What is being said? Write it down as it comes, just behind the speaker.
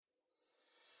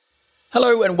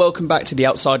Hello and welcome back to the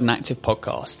Outside and Active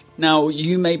podcast. Now,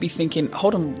 you may be thinking,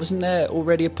 hold on, wasn't there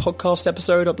already a podcast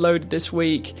episode uploaded this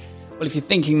week? Well, if you're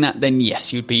thinking that, then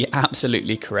yes, you'd be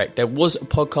absolutely correct. There was a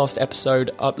podcast episode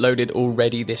uploaded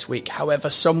already this week. However,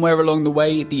 somewhere along the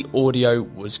way, the audio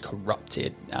was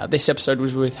corrupted. This episode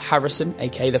was with Harrison,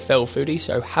 aka The Fell Foodie,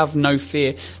 so have no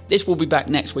fear. This will be back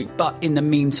next week, but in the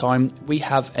meantime, we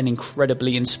have an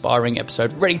incredibly inspiring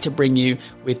episode ready to bring you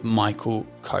with Michael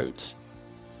Coates.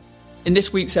 In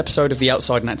this week's episode of the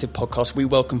Outside and Active podcast, we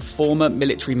welcome former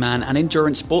military man and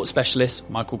endurance sports specialist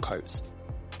Michael Coates.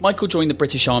 Michael joined the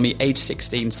British Army aged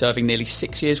 16, serving nearly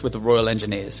 6 years with the Royal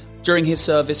Engineers. During his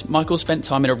service, Michael spent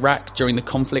time in Iraq during the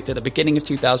conflict at the beginning of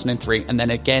 2003 and then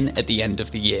again at the end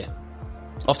of the year.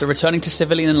 After returning to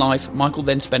civilian life, Michael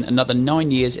then spent another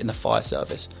 9 years in the fire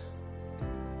service.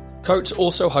 Coates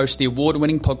also hosts the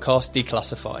award-winning podcast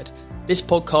Declassified. This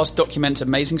podcast documents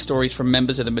amazing stories from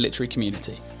members of the military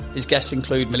community. His guests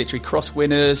include military cross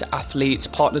winners, athletes,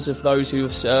 partners of those who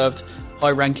have served,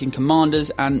 high-ranking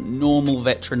commanders, and normal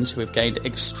veterans who have gained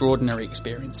extraordinary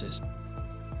experiences.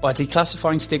 By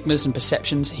declassifying stigmas and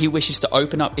perceptions, he wishes to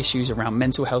open up issues around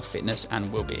mental health, fitness,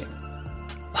 and well-being.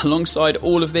 Alongside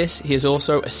all of this, he is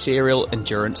also a serial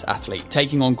endurance athlete,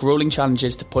 taking on grueling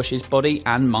challenges to push his body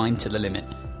and mind to the limit.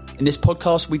 In this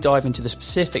podcast, we dive into the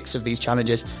specifics of these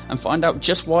challenges and find out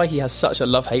just why he has such a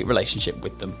love-hate relationship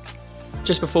with them.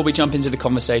 Just before we jump into the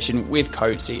conversation with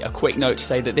Coatesy, a quick note to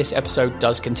say that this episode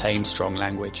does contain strong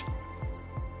language.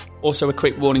 Also, a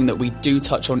quick warning that we do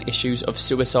touch on issues of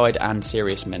suicide and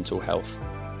serious mental health.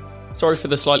 Sorry for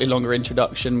the slightly longer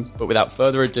introduction, but without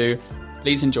further ado,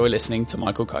 please enjoy listening to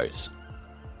Michael Coates.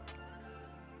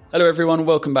 Hello everyone,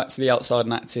 welcome back to the Outside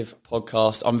and Active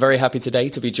podcast. I'm very happy today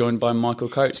to be joined by Michael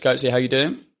Coates. Coatesy, how are you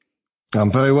doing?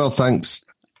 I'm very well, thanks.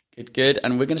 Good.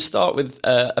 And we're going to start with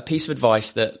a piece of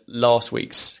advice that last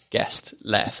week's guest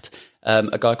left.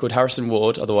 A guy called Harrison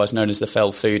Ward, otherwise known as the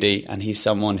Fell Foodie, and he's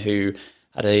someone who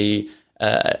had a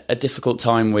difficult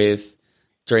time with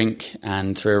drink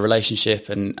and through a relationship,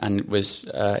 and was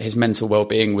his mental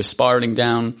well-being was spiraling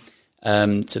down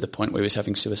to the point where he was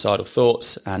having suicidal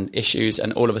thoughts and issues,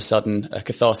 and all of a sudden, a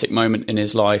cathartic moment in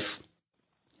his life,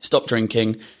 stopped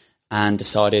drinking and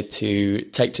decided to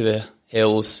take to the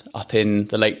hills up in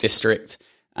the Lake District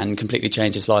and completely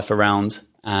change his life around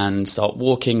and start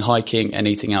walking, hiking and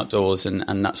eating outdoors.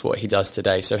 And that's what he does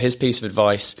today. So his piece of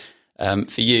advice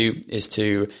for you is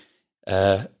to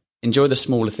enjoy the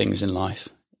smaller things in life.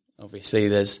 Obviously,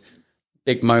 there's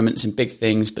big moments and big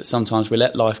things, but sometimes we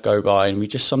let life go by and we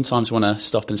just sometimes want to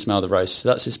stop and smell the roses. So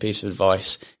that's his piece of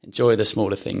advice. Enjoy the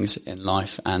smaller things in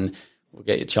life, and we'll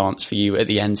get a chance for you at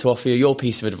the end to offer your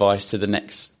piece of advice to the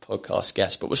next podcast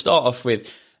guest. But we'll start off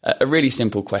with a really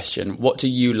simple question. What do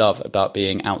you love about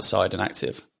being outside and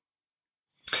active?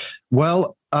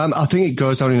 Well, I think it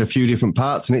goes down in a few different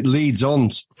parts, and it leads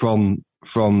on from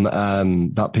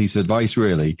that piece of advice,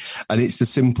 really. And it's the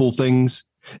simple things.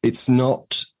 It's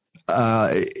not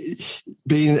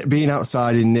being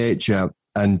outside in nature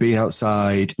and being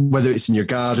outside, whether it's in your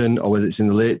garden or whether it's in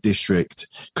the Lake District,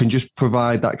 can just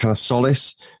provide that kind of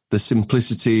solace, the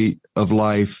simplicity of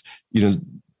life. You know,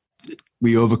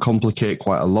 we overcomplicate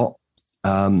quite a lot,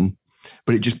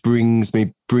 but it just brings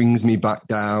me back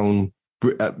down,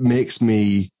 makes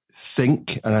me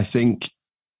think. And I think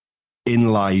in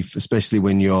life, especially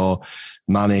when you're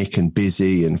manic and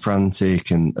busy and frantic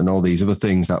and all these other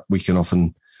things that we can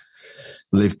often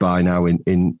live by now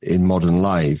in modern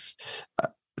life,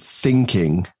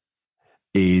 thinking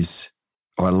is,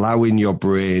 or allowing your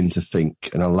brain to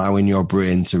think and allowing your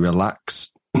brain to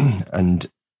relax and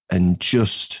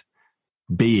just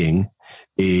being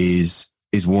is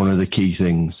one of the key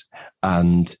things.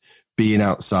 And being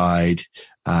outside,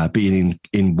 being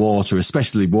in water,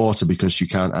 especially water, because you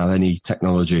can't have any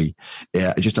technology,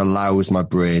 it just allows my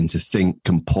brain to think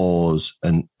and pause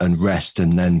and rest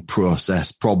and then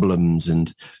process problems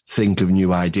and think of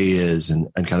new ideas and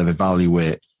kind of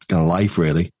evaluate kind of life,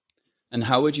 really. And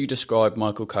how would you describe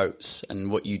Michael Coates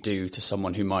and what you do to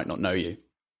someone who might not know you?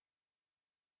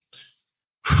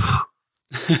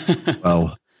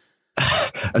 Well,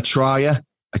 a trier.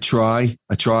 I try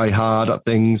hard at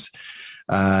things.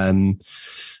 Whether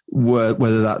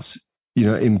that's, you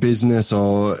know, in business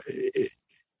or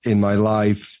in my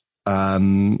life,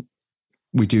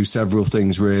 we do several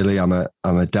things, really. I'm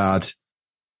a dad,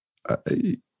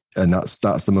 and that's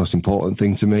the most important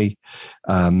thing to me.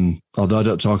 Although I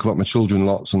don't talk about my children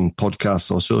lots on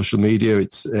podcasts or social media,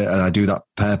 and I do that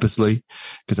purposely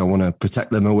because I want to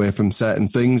protect them away from certain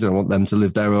things. I want them to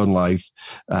live their own life.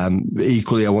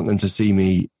 Equally, I want them to see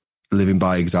me living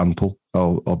by example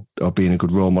or being a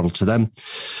good role model to them.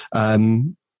 But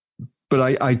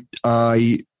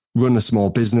I run a small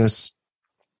business.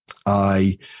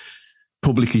 I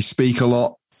publicly speak a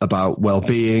lot about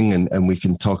well-being, and we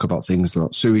can talk about things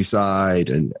like suicide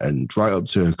and right up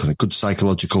to kind of good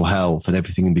psychological health and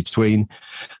everything in between.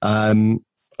 I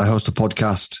host a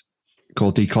podcast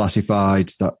called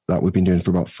Declassified that we've been doing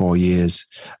for about 4 years,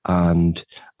 and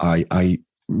I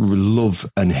love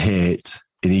and hate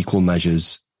in equal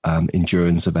measures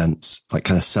endurance events, like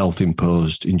kind of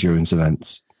self-imposed endurance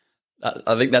events.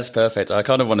 I think that's perfect. I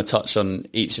kind of want to touch on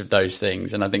each of those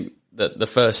things. And I think that the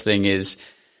first thing is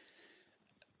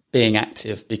being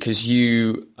active, because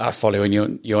you are following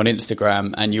you on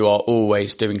Instagram and you are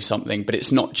always doing something, but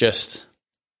it's not just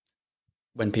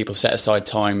when people set aside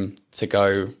time to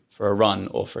go for a run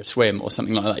or for a swim or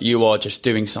something like that. You are just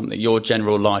doing something. Your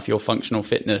general life, your functional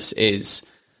fitness it's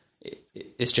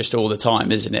just all the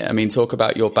time, isn't it? I mean, talk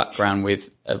about your background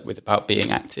with about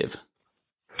being active.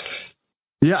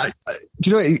 Yeah, do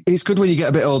you know, it's good when you get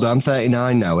a bit older. I'm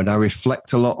 39 now, and I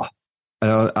reflect a lot,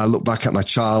 and I look back at my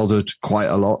childhood quite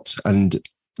a lot. And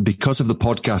because of the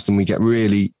podcast, and we get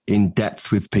really in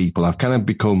depth with people, I've kind of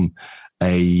become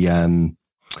not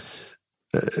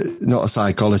a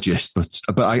psychologist, but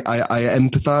I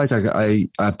empathise.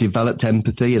 I've developed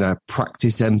empathy, and I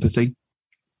practice empathy.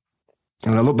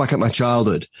 And I look back at my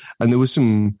childhood, and there was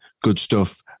some good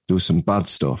stuff, there was some bad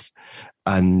stuff,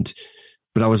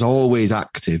 but I was always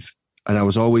active, and I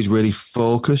was always really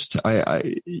focused. I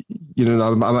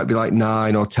might be like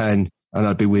 9 or 10, and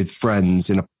I'd be with friends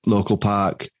in a local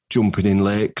park, jumping in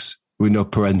lakes with no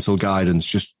parental guidance,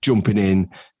 just jumping in,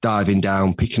 diving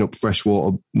down, picking up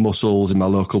freshwater mussels in my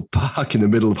local park in the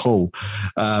middle of Hull.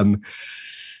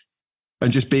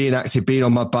 And just being active, being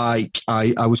on my bike.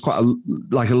 I was quite a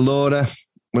loner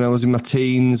when I was in my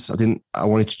teens. I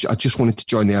just wanted to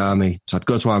join the army. So I'd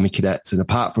go to Army Cadets, and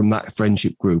apart from that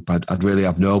friendship group, I'd really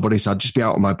have nobody. So I'd just be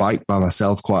out on my bike by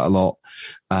myself quite a lot.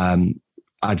 I'd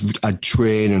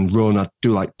train and run. I'd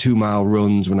do like 2-mile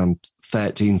runs when I'm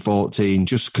 13, 14,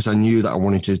 just because I knew that I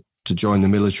wanted to join the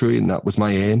military, and that was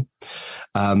my aim.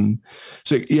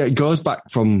 So yeah, it goes back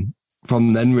from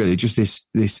then, really, just this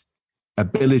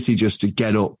ability just to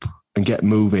get up and get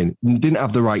moving. Didn't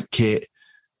have the right kit,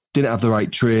 didn't have the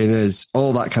right trainers,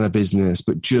 all that kind of business,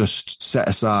 but just set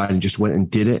aside and just went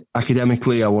and did it.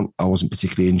 Academically, I wasn't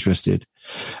particularly interested.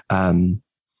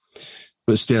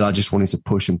 But still, I just wanted to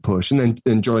push and push. And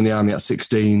then joined the army at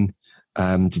 16,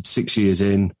 did 6 years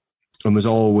in, and was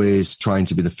always trying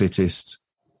to be the fittest,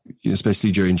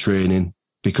 especially during training,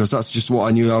 because that's just what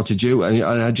I knew how to do. And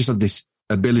I just had this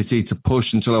ability to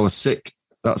push until I was sick.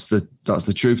 That's the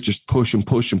truth. Just push and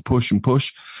push and push and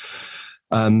push.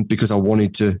 Because I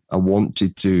wanted to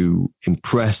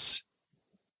impress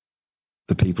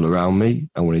the people around me.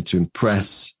 I wanted to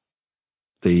impress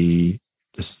the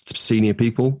senior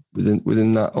people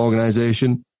within that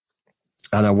organization.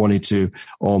 And I wanted to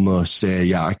almost say,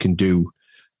 yeah, I can do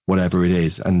whatever it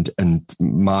is. And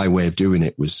my way of doing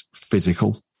it was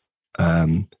physical.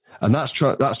 And that's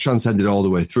transcended all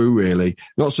the way through, really.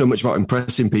 Not so much about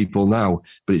impressing people now,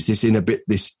 but it's this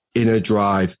inner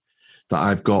drive that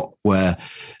I've got where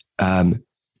I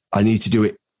need to do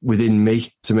it within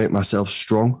me to make myself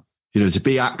strong. To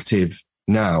be active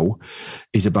now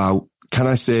is about, can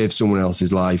I save someone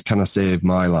else's life? Can I save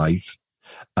my life?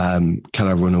 Can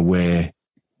I run away?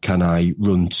 Can I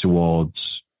run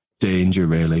towards danger,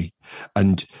 really?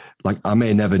 And like, I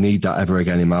may never need that ever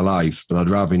again in my life, but I'd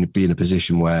rather be in a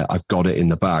position where I've got it in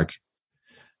the bag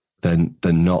than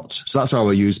not. So that's how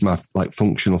I use my like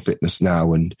functional fitness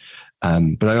now. And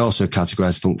but I also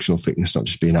categorize functional fitness not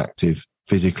just being active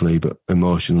physically, but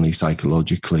emotionally,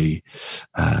 psychologically,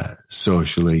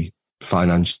 socially,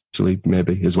 financially,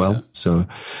 maybe as well. Yeah. So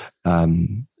I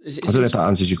don't know if that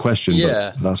answers your question.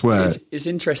 Yeah, but that's where it's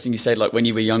interesting. You say like when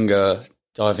you were younger,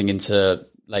 diving into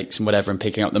lakes and whatever and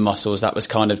picking up the mussels, that was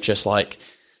kind of just like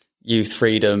youth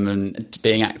freedom and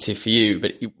being active for you.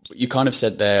 But you kind of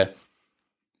said there,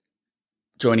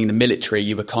 joining the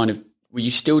military, were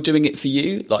you still doing it for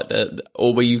you?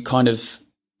 Or were you kind of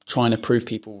trying to prove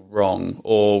people wrong,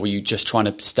 or were you just trying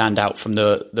to stand out from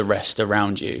the rest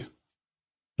around you?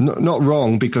 Not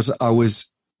wrong, because I was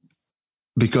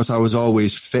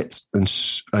always fit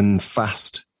and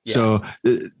fast. Yeah. So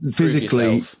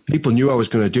physically, people knew I was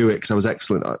going to do it because I was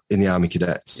excellent in the Army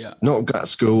Cadets. Yeah. Not at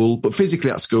school, but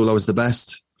physically at school, I was the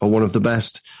best, or one of the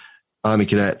best. Army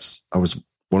Cadets, I was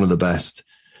one of the best.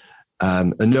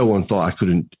 And no one thought I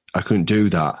couldn't do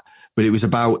that. But it was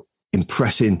about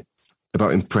impressing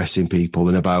people,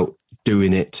 and about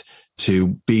doing it to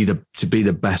be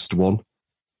the best one.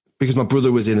 Because my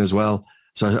brother was in as well,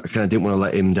 so I kind of didn't want to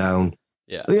let him down.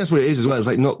 Yeah. I think that's what it is as well. It's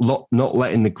like not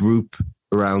letting the group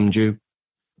around you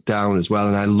down as well.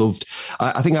 And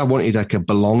I think I wanted like a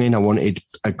belonging. I wanted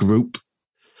a group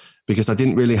because I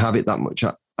didn't really have it that much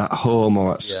at home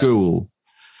or at school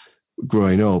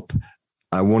growing up.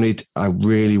 I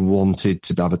really wanted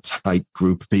to have a tight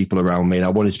group of people around me, and I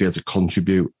wanted to be able to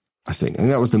contribute. I think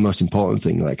that was the most important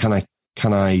thing. Like,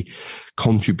 can I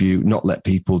contribute, not let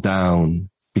people down,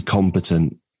 be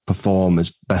competent, perform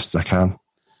as best I can?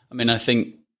 I mean, I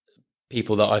think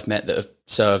people that I've met that have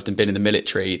served and been in the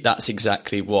military, that's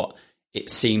exactly what it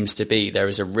seems to be. There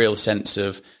is a real sense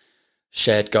of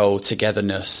shared goal,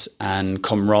 togetherness, and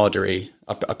camaraderie.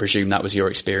 I presume that was your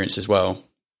experience as well.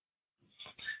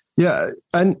 Yeah,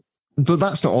 but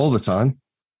that's not all the time.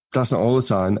 That's not all the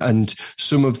time. And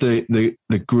some of the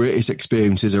greatest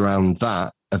experiences around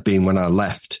that have been when I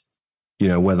left. You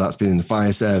know, whether that's been in the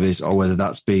fire service or whether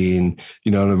that's been,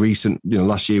 you know, in a recent, you know,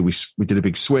 last year we did a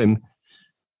big swim,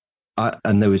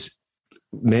 and there was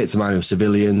mates of mine who were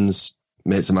civilians,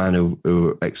 mates of mine who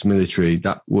were ex-military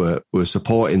that were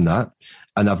supporting that,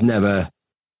 and I've never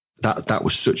that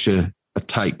was such a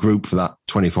tight group for that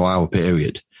 24-hour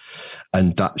period.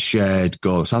 And that shared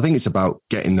goal. So I think it's about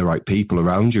getting the right people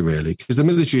around you, really, because the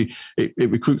military, it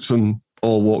recruits from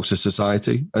all walks of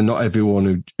society, and not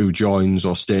everyone who joins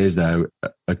or stays there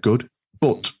are good,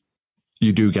 but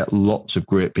you do get lots of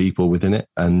great people within it.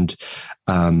 And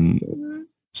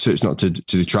so it's not to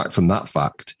detract from that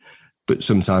fact, but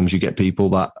sometimes you get people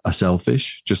that are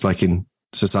selfish, just like in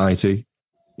society.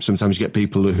 Sometimes you get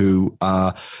people who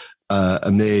are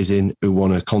amazing, who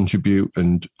want to contribute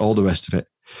and all the rest of it.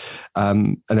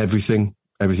 And everything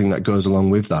that goes along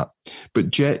with that.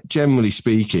 But generally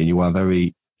speaking, you are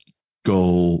very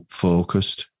goal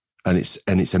focused, and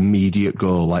it's immediate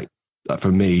goal. Like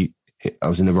for me, I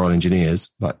was in the Royal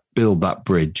Engineers, like build that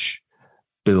bridge,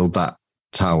 build that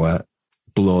tower,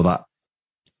 blow that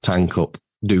tank up,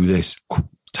 do this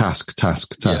task,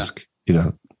 you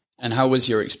know. And how was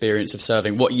your experience of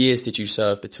serving? What years did you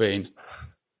serve between?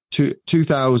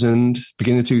 2000,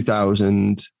 beginning of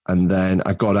 2000, and then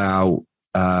I got out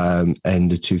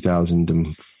end of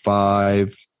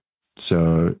 2005.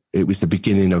 So it was the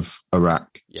beginning of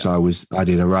Iraq. Yeah. So I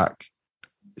did Iraq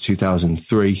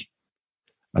 2003,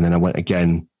 and then I went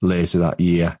again later that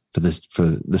year for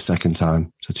the second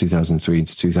time, so 2003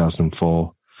 to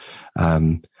 2004. I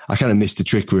kind of missed the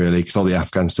trick really, because all the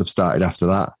Afghan stuff started after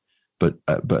that. But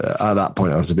at that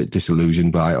point, I was a bit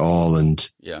disillusioned by it all, and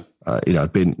you know,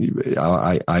 I'd been,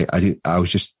 I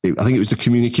was just, I think it was the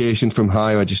communication from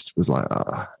higher. I just was like,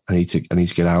 I need to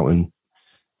get out and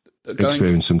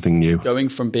experience something new. Going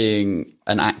from being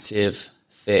an active,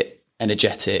 fit,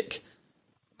 energetic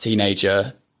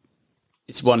teenager,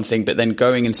 it's one thing, but then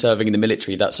going and serving in the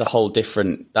military, that's a whole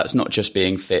different. That's not just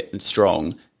being fit and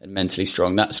strong and mentally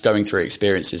strong. That's going through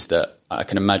experiences that I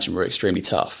can imagine were extremely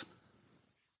tough.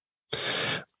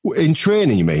 In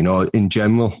training, you mean, or in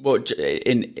general? Well,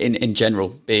 in general,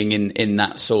 being in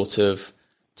that sort of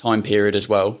time period as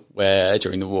well, where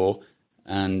during the war,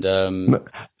 and do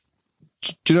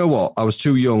you know what? I was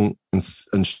too young and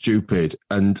stupid,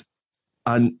 and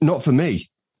not for me,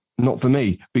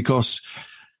 because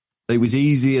it was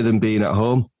easier than being at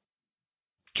home.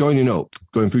 Joining up,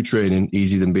 going through training,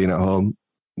 easier than being at home.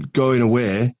 Going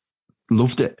away,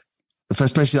 loved it.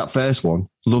 Especially that first one,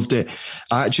 loved it.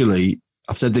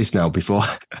 I've said this now before,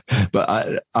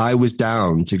 but I was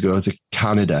down to go to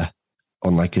Canada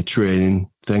on like a training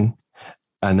thing.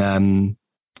 And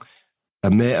a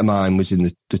mate of mine was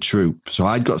in the troop. So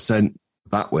I'd got sent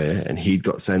that way, and he'd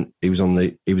got sent, he was on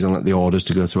like the orders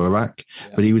to go to Iraq,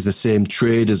 but he was the same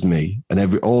trade as me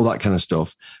and all that kind of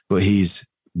stuff. But his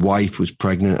wife was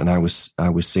pregnant and I was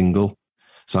single.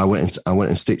 So I went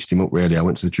and stitched him up really. I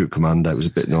went to the troop commander. It was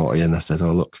a bit naughty, and I said,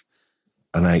 "Oh, look."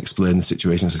 And I explained the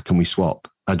situation. I said, "Can we swap?"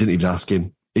 I didn't even ask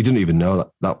him. He didn't even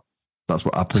know that's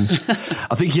what happened.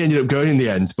 I think he ended up going in the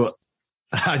end, but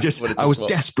I was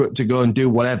desperate to go and do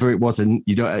whatever it was, and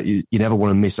you never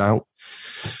want to miss out.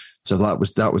 So that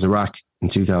was Iraq in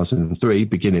 2003,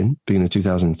 beginning of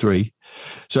 2003.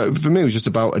 So for me, it was just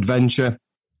about adventure.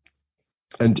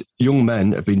 And young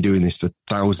men have been doing this for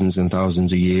thousands and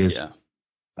thousands of years. Yeah.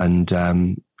 And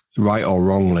right or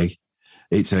wrongly,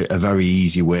 it's a very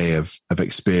easy way of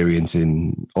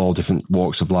experiencing all different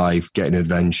walks of life, getting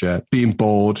adventure, being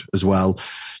bored as well,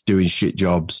 doing shit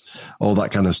jobs, all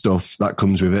that kind of stuff that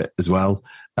comes with it as well.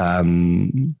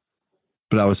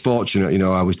 But I was fortunate, you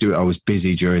know, I was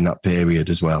busy during that period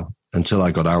as well until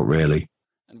I got out really.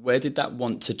 And where did that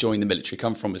want to join the military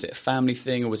come from? Was it a family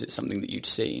thing, or was it something that you'd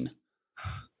seen?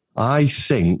 I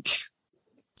think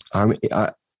on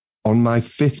my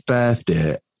 5th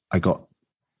birthday, I got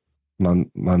my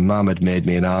mum had made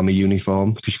me an army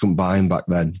uniform because she couldn't buy them back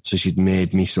then. So she'd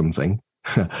made me something.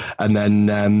 And then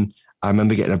I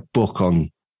remember getting a book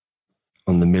on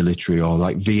the military or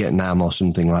like Vietnam or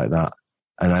something like that.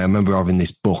 And I remember having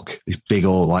this book, this big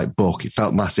old like book. It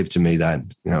felt massive to me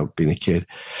then, being a kid.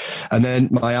 And then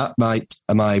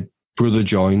my brother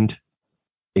joined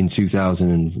in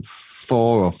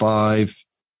 2004 or 5.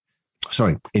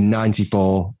 Sorry, in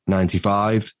 94,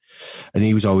 95. And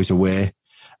he was always away.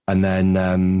 And then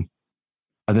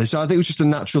so I think it was just a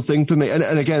natural thing for me. And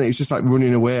again, it's just like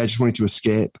running away. I just wanted to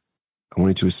escape. I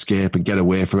wanted to escape and get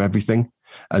away from everything.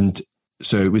 And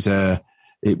so it was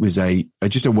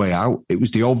just a way out. It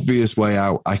was the obvious way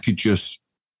out.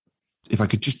 If I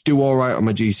could just do all right on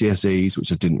my GCSEs,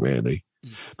 which I didn't really,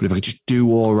 but if I could just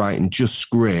do all right and just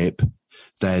scrape,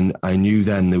 then I knew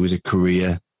then there was a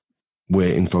career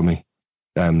waiting for me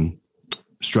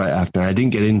straight after. I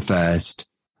didn't get in first.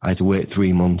 I had to wait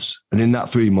 3 months. And in that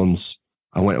 3 months,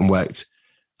 I went and worked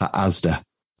at Asda.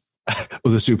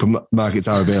 Other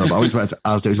supermarkets are available. I went to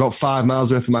Asda. It was about 5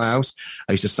 miles away from my house.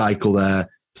 I used to cycle there,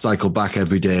 cycle back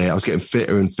every day. I was getting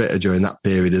fitter and fitter during that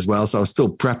period as well. So I was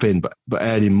still prepping, but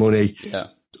earning money. Yeah.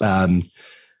 There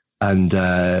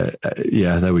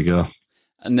we go.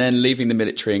 And then leaving the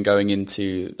military and going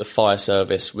into the fire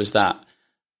service, was that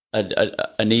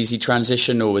an easy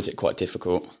transition or was it quite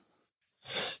difficult?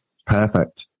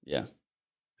 Perfect. Yeah.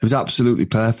 It was absolutely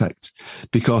perfect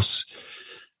because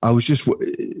I was just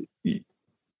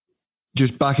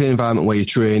back in an environment where you're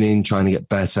training, trying to get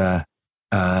better,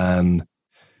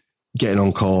 getting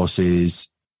on courses,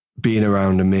 being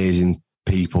around amazing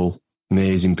people.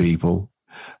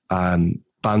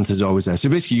 Banter's always there. So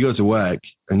basically you go to work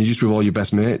and you're just with all your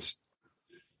best mates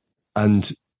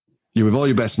and you're with all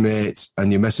your best mates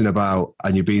and you're messing about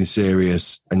and you're being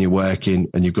serious and you're working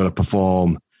and you've got to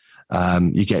perform.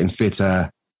 You're getting fitter,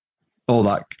 all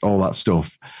that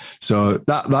stuff. So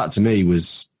that to me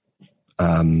was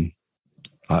a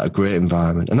great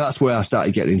environment. And that's where I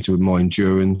started getting into more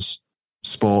endurance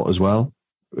sport as well,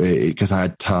 because I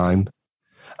had time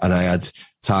and I had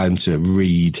time to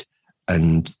read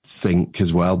and think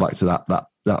as well, back to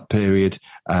that period.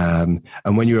 And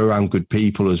when you're around good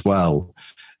people as well,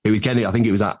 I think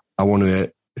it was that I want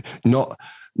to, not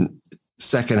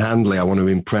second-handly, I want to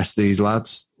impress these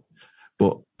lads,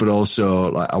 but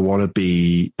also like I want to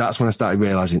be, that's when I started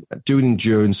realizing doing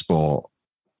endurance sport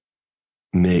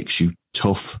makes you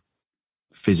tough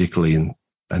physically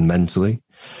and mentally.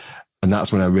 And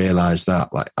that's when I realized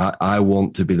that like I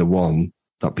want to be the one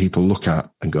that people look at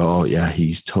and go, oh yeah,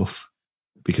 he's tough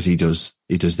because he does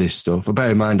this stuff. But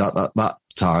bear in mind at that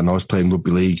time I was playing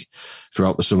rugby league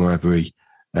throughout the summer so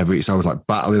I was like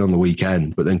battling on the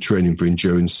weekend, but then training for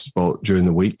endurance sport during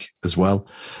the week as well.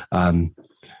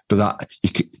 But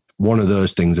one of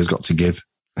those things has got to give.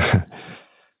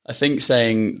 I think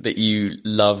saying that you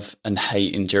love and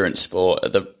hate endurance sport,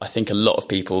 I think a lot of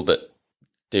people that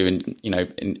do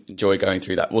enjoy going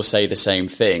through that will say the same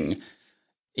thing.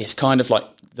 It's kind of like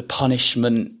the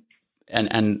punishment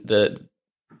and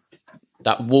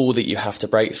that wall that you have to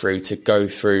break through to go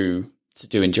through to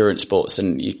do endurance sports.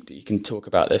 And you can talk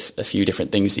about a few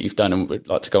different things that you've done, and would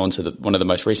like to go on to one of the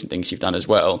most recent things you've done as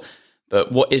well.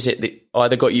 But what is it that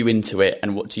either got you into it,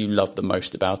 and what do you love the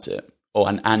most about it,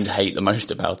 and hate the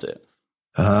most about it?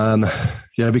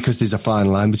 Because there's a fine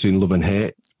line between love and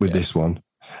hate with this one.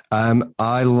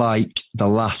 I like the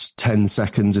last 10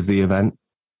 seconds of the event.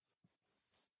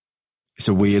 It's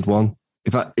a weird one.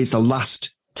 It's the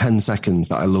last 10 seconds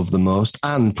that I love the most,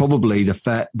 and probably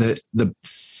the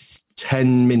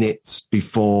 10 minutes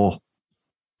before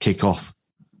kickoff.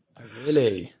 Oh,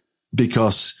 really?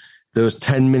 Because those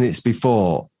 10 minutes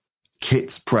before,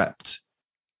 kit's prepped.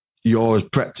 You're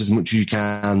prepped as much as you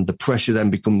can. The pressure then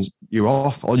becomes, you're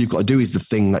off. All you've got to do is the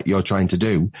thing that you're trying to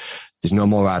do. There's no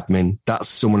more admin. That's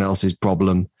someone else's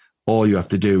problem. All you have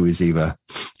to do is either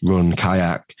run,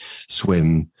 kayak,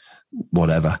 swim,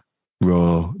 whatever,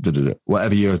 row,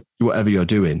 whatever you're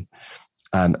doing.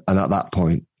 And at that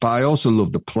point, but I also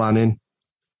love the planning,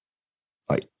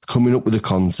 like coming up with a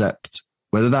concept,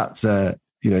 whether that's,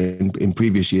 in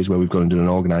previous years where we've gone and done an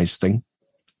organized thing,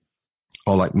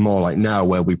 or like more like now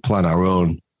where we plan our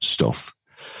own stuff,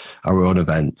 our own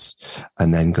events,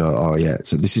 and then go, oh yeah,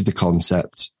 so this is the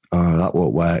concept. Oh, that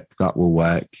won't work. That will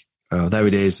work. Oh, there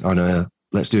it is. Oh no,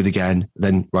 let's do it again.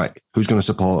 Then, right, who's going to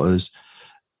support us?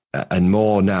 And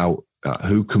more now,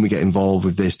 who can we get involved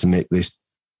with this to make this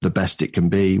the best it can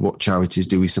be? What charities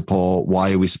do we support?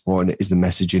 Why are we supporting it? Is the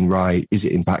messaging right? Is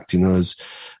it impacting us?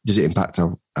 Does it impact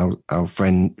our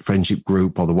friendship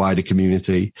group or the wider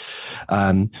community?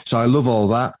 So I love all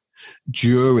that.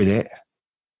 During it,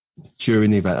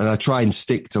 during the event. And I try and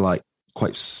stick to like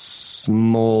quite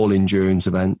small endurance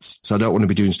events. So I don't want to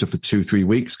be doing stuff for 2-3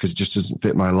 weeks because it just doesn't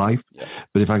fit my life. Yeah.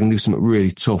 But if I can do something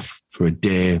really tough for a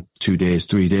day, 2 days,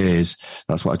 3 days,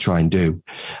 that's what I try and do.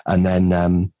 And then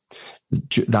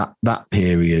that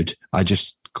period, I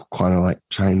just kind of like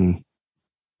try and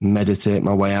meditate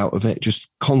my way out of it. Just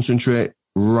concentrate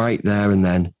right there and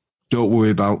then. Don't worry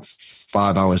about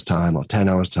 5 hours time or 10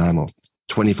 hours time or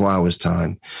 24 hours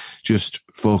time. Just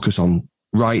focus on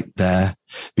right there,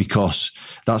 because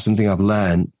that's something I've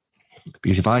learned.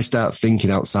 Because if I start thinking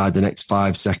outside the next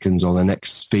 5 seconds or the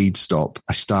next speed stop,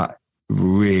 I start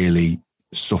really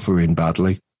suffering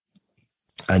badly.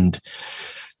 And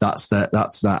that's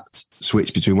that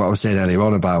switch between what I was saying earlier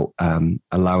on about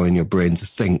allowing your brain to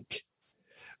think.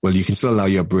 Well, you can still allow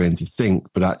your brain to think,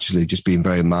 but actually just being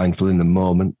very mindful in the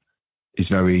moment is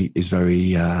very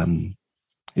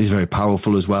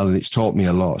powerful as well. And it's taught me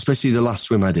a lot, especially the last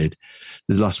swim I did.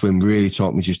 The last swim really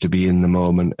taught me just to be in the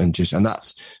moment and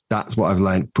that's what I've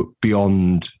learned. Put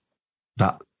beyond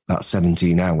that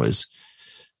 17 hours.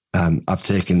 I've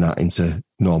taken that into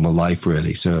normal life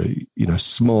really. So,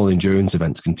 small endurance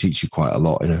events can teach you quite a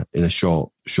lot in a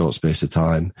short space of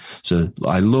time. So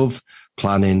I love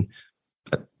planning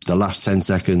the last 10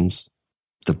 seconds,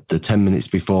 the 10 minutes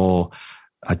before.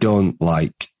 I don't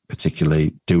like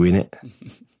particularly doing it.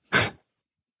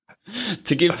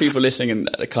 To give people listening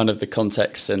kind of the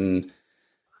context and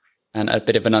a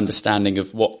bit of an understanding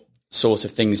of what sort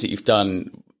of things that you've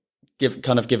done, give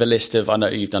a list of, I know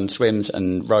you've done swims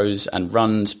and rows and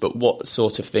runs, but what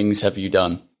sort of things have you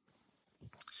done?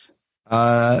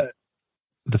 The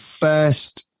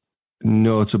first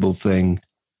notable thing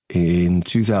in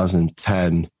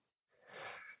 2010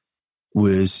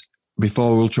 was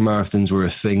before ultramarathons were a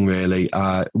thing, really.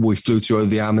 We flew through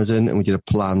the Amazon and we did a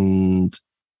planned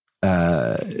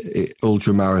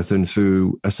ultramarathon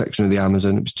through a section of the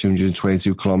Amazon. It was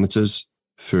 222 kilometers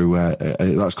through,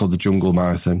 that's called the Jungle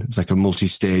Marathon. It's like a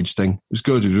multi-stage thing. It was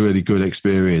good. It was a really good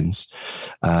experience.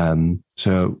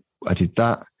 So I did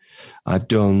that. I've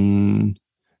done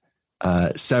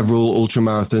several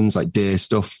ultramarathons, like day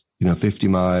stuff, 50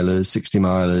 milers, 60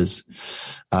 milers.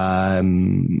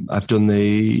 I've done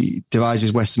the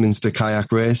Devizes Westminster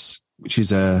kayak race, which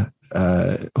is a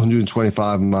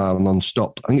 125 mile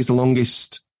non-stop. I think it's the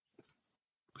longest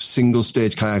single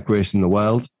stage kayak race in the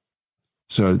world.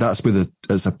 So that's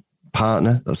as a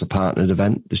partner. That's a partnered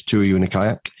event. There's 2 of you in a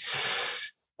kayak.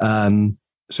 So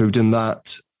we've done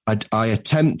that. I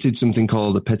attempted something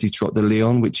called the Petit Trot de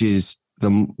Lyon, which is the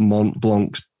Mont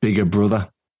Blanc's bigger brother.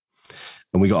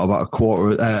 And we got about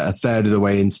a third of the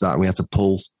way into that, and we had to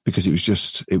pull because it was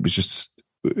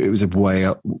a way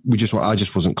up. I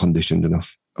just wasn't conditioned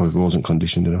enough. I wasn't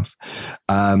conditioned enough.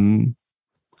 And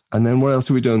then what else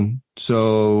have we done?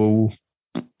 So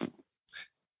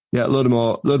yeah, a load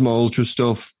more ultra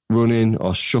stuff, running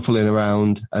or shuffling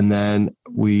around. And then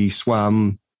we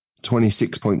swam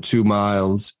 26.2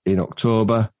 miles in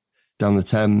October down the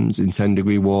Thames in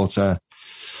 10-degree water.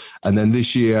 And then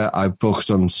this year I've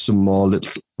focused on some more little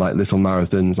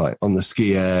marathons, like on the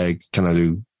ski egg, can I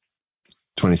do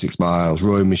 26 miles,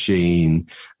 rowing machine.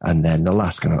 And then the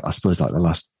last the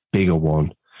last bigger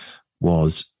one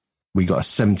was we got a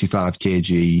 75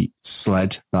 kg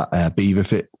sled that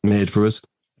Beaverfit made for us.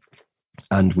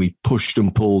 And we pushed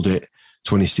and pulled it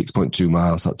 26.2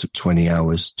 miles. That took 20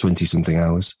 something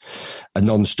hours, and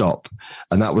non-stop.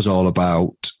 And that was all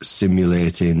about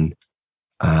simulating,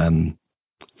 the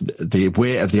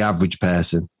weight of the average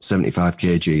person, 75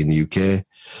 kg in the UK,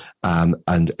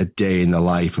 and a day in the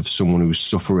life of someone who's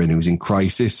suffering, who's in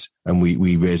crisis. And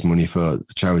we raised money for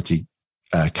the charity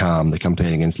Calm, the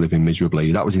campaign against living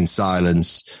miserably. That was in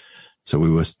silence. So we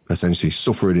were essentially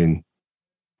suffering in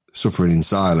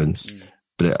silence.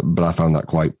 But I found that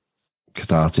quite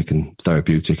cathartic and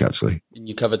therapeutic, actually. And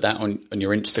you covered that on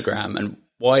your Instagram. And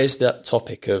why is that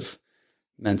topic of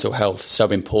mental health so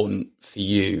important for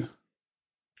you?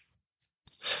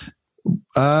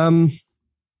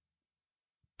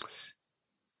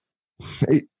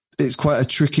 It's quite a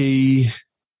tricky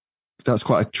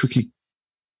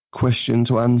question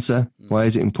to answer. Why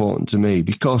is it important to me?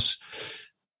 Because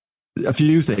a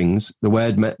few things, the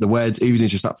words, even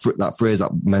just that phrase,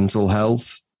 that mental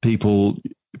health, people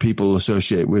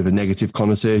associate with a negative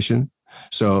connotation.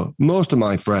 So most of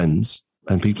my friends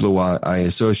and people who I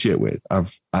associate with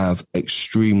have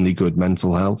extremely good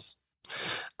mental health.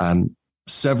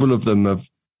 Several of them have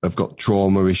got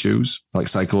trauma issues, like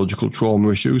psychological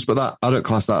trauma issues, but that I don't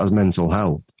class that as mental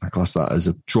health. I class that as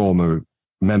a trauma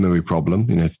memory problem,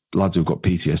 lads who've got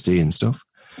PTSD and stuff.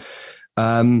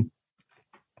 But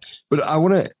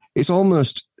it's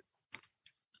almost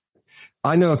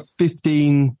I know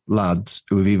 15 lads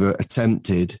who have either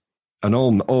attempted, and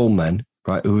all men,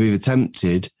 right, who have either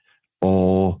attempted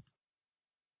or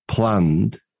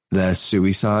planned their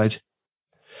suicide.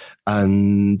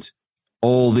 And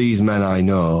all these men I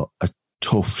know are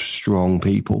tough, strong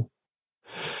people.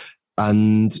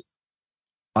 And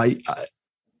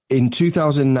in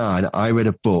 2009, I read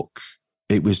a book.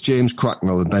 It was James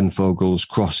Cracknell and Ben Fogle's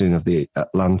Crossing of the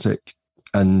Atlantic.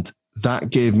 And that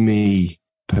gave me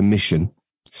permission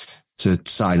to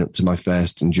sign up to my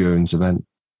first endurance event.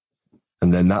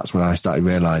 And then that's when I started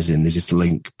realizing there's this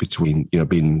link between,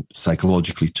 being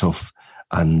psychologically tough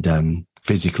and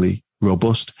physically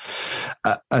robust.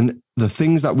 And the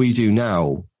things that we do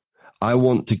now, I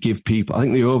want to give people, I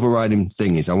think the overriding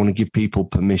thing is I want to give people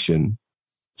permission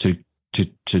to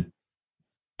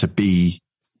be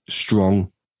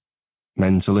strong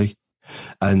mentally.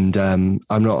 And I'm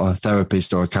not a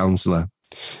therapist or a counselor.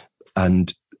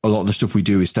 And a lot of the stuff we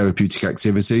do is therapeutic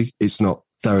activity. It's not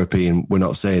therapy, and we're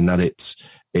not saying that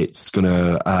it's going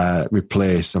to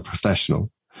replace a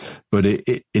professional. But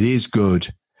it is good.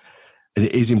 And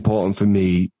it is important for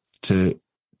me to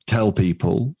tell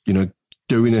people,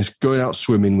 going out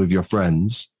swimming with your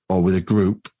friends or with a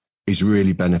group is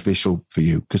really beneficial for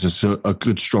you, because a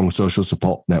good, strong social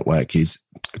support network is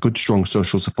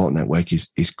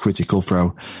critical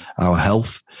for our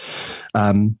health.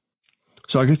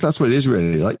 So I guess that's what it is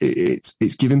really. Like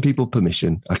it's giving people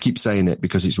permission. I keep saying it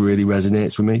because it really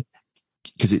resonates with me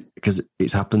because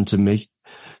it's happened to me.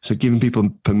 So giving people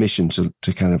permission to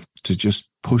just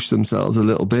push themselves a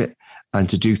little bit and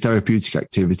to do therapeutic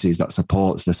activities that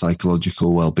supports their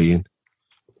psychological well-being.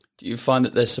 Do you find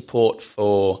that there's support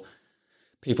for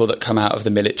people that come out of the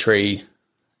military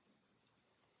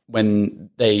when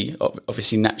they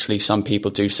obviously naturally some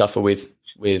people do suffer with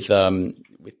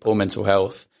poor mental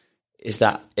health? Is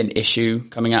that an issue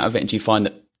coming out of it? And do you find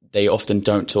that they often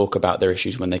don't talk about their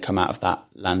issues when they come out of that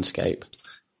landscape?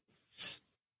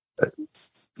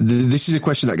 This is a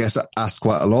question that gets asked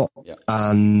quite a lot. Yeah.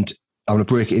 And I want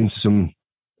to break it into some,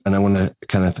 and I want to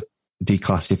kind of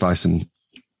declassify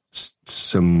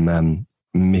some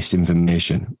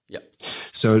misinformation. Yeah.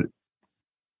 So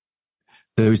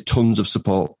there is tons of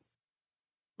support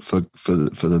for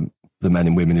the men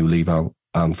and women who leave our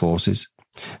armed forces.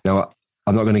 Now,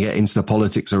 I'm not going to get into the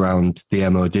politics around the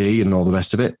MOD and all the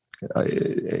rest of it.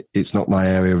 It's not my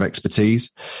area of expertise,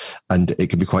 and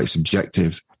it can be quite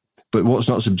subjective. But what's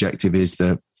not subjective is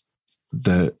the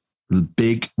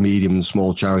big, medium, and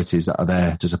small charities that are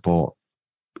there to support.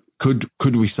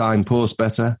 Could we signpost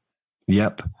better?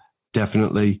 Yep,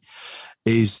 definitely.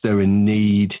 Is there a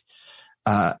need?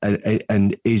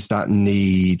 And is that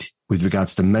need with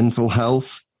regards to mental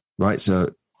health? Right. So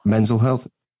mental health.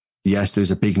 Yes, there's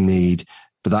a big need,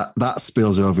 but that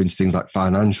spills over into things like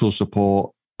financial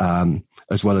support,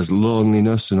 as well as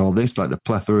loneliness and all this, like the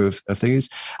plethora of things.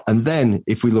 And then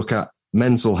if we look at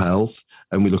mental health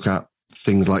and we look at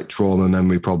things like trauma,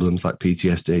 memory problems like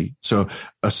PTSD. So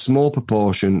a small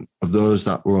proportion of those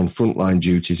that were on frontline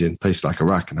duties in places like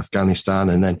Iraq and Afghanistan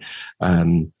and then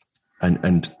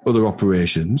and other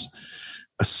operations,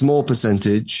 a small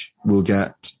percentage will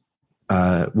get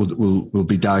will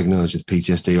be diagnosed with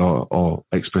PTSD or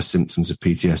express symptoms of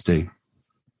PTSD.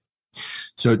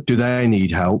 So do they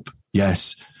need help?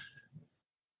 Yes.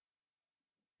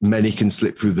 Many can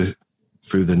slip through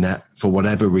the net for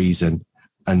whatever reason.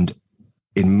 And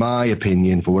in my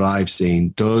opinion, for what I've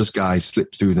seen, those guys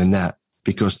slip through the net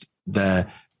because their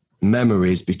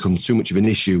memories become too much of an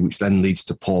issue, which then leads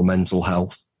to poor mental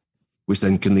health, which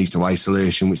then can lead to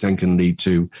isolation, which then can lead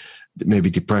to maybe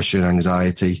depression,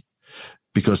 anxiety,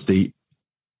 because the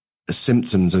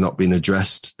symptoms are not being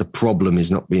addressed. The problem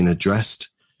is not being addressed.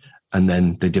 And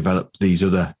then they develop these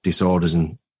other disorders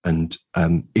and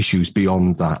issues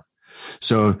beyond that.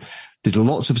 So there's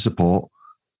lots of support.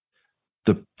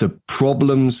 The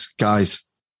problems guys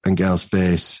and girls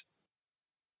face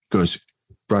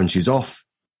branches off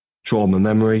trauma,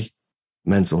 memory,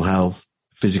 mental health,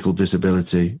 physical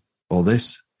disability, all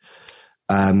this.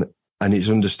 And it's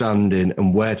understanding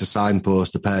and where to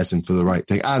signpost the person for the right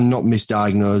thing and not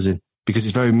misdiagnosing, because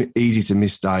it's very easy to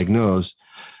misdiagnose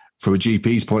from a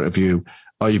GP's point of view.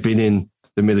 Oh, you've been in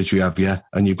the military, have you?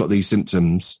 And you've got these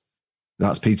symptoms.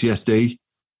 That's PTSD.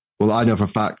 Well, I know for a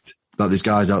fact that there's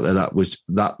guys out there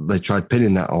that they tried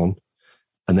pinning that on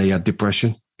and they had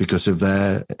depression because of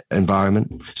their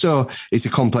environment. So it's a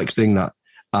complex thing that,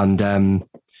 and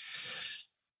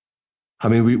I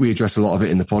mean, we address a lot of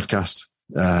it in the podcast.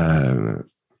 And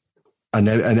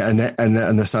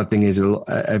the sad thing is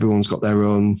everyone's got their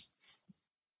own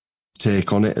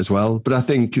take on it as well. But I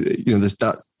think, there's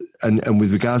that and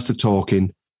with regards to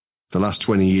talking, the last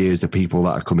 20 years, the people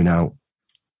that are coming out,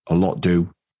 a lot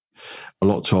do, a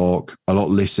lot talk, a lot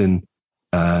listen,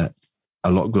 a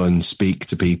lot go and speak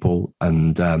to people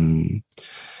and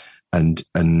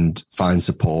find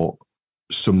support.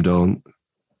 Some don't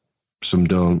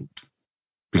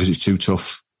because it's too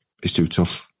tough. It's too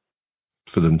tough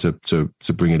for them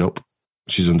to bring it up,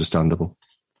 which is understandable.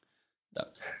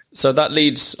 So that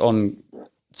leads on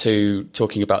to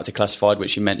talking about Declassified,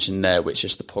 which you mentioned there, which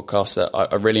is the podcast that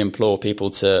I really implore people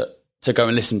to go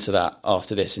and listen to that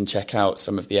after this and check out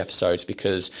some of the episodes,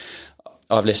 because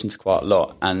I've listened to quite a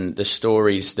lot, and the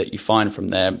stories that you find from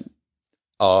there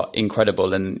are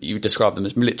incredible. And you describe them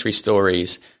as military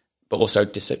stories, but also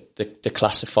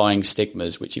declassifying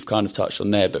stigmas, which you've kind of touched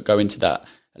on there, but go into that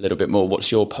a little bit more.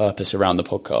 What's your purpose around the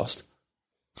podcast?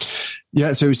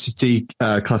 Yeah, so it's to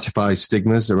declassify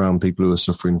stigmas around people who are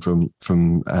suffering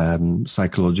from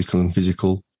psychological and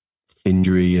physical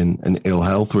injury and ill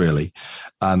health, really.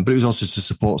 But it was also to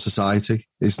support society.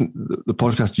 The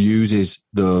podcast uses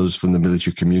those from the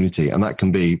military community, and that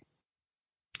can be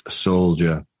a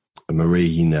soldier, a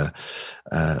Marine, a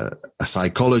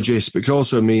psychologist, but it can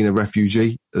also mean a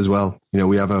refugee as well. You know,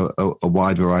 we have a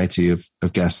wide variety of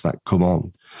guests that come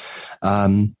on.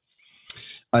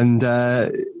 And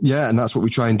that's what we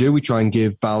try and do. We try and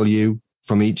give value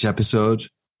from each episode.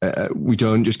 We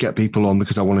don't just get people on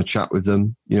because I want to chat with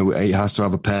them. You know, it has to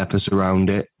have a purpose around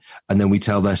it. And then we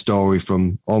tell their story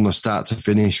from almost start to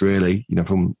finish, really. You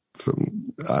know,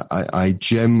 I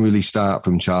generally start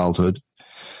from childhood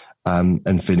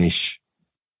and finish,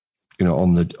 you know,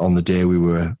 on the day we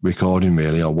were recording,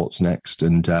 really, or what's next.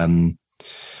 And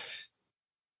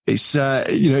it's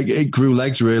it grew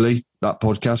legs, really. That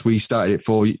podcast, we started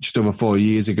it just over 4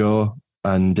 years ago,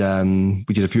 and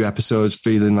we did a few episodes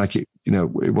feeling like it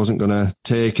wasn't going to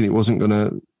take, and it wasn't going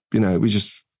to,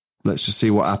 let's just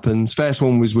see what happens. First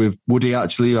one was with Woody,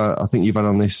 actually. I think you've had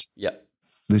on this your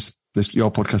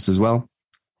podcast as well,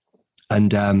 and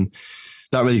that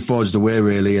really forged the way,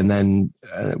 really. And then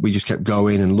we just kept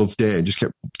going and loved it, and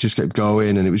just kept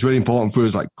going, and it was really important for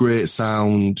us, like great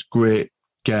sound, great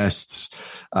guests,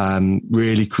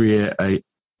 really create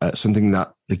something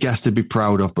that the guest would be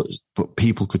proud of, but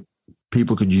people could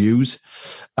use,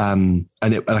 and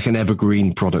like an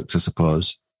evergreen product, I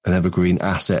suppose, an evergreen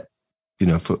asset, you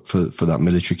know, for that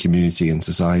military community and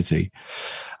society.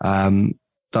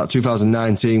 That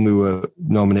 2019, we were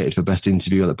nominated for Best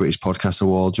Interview at the British Podcast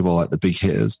Awards, of all like the big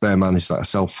hitters. Bear in mind, this is like a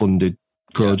self-funded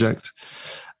project.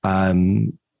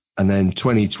 And then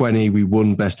 2020, we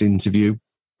won Best Interview.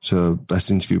 So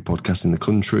Best Interview Podcast in the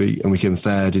country, and we came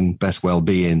third in Best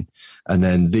Wellbeing. And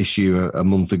then this year, a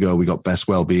month ago, we got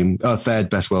third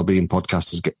Best Wellbeing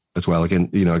Podcast as well. Again,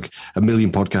 you know, 1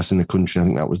 million podcasts in the country. I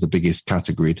think that was the biggest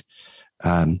category.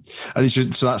 And it's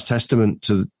just, so that's testament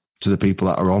to the people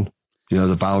that are on, you know,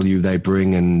 the value they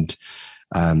bring and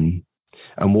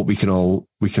what we can all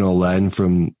learn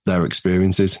from their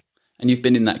experiences. And you've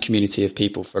been in that community of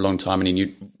people for a long time, and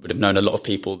you would have known a lot of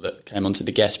people that came onto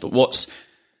the guest, but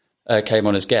came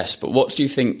on as guests. But what do you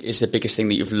think is the biggest thing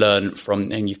that you've learned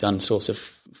from, and you've done sort of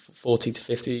 40 to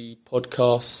 50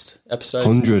 podcast episodes?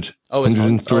 100.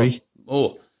 103.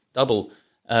 Double,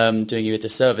 doing you a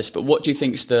disservice. But what do you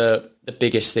think is the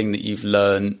biggest thing that you've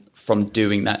learned from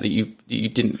doing that you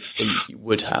didn't think you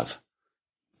would have?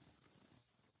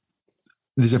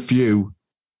 There's a few.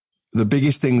 The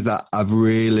biggest things that have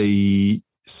really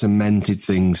cemented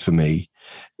things for me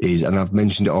is, and I've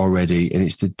mentioned it already, and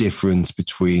it's the difference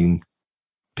between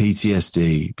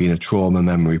PTSD, being a trauma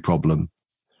memory problem,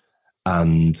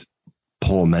 and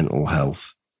poor mental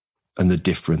health, and the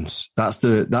difference. That's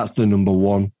the number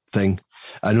one thing.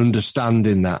 And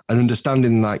understanding that, and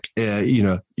understanding like,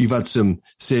 you've had some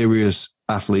serious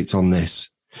athletes on this.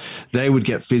 They would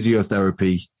get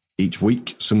physiotherapy each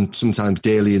week, sometimes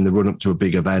daily in the run up to a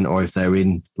big event, or if they're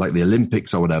in like the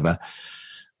Olympics or whatever.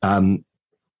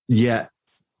 Yet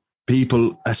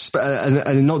people,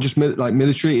 and not just like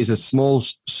military, is a small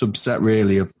subset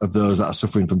really of those that are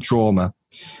suffering from trauma.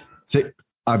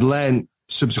 I've learned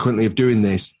subsequently of doing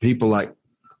this, people like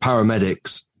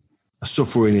paramedics are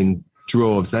suffering in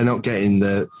droves. They're not getting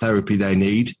the therapy they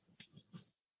need.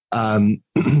 So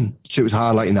it was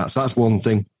highlighting that. So that's one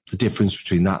thing, the difference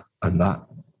between that and that.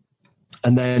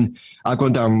 And then I've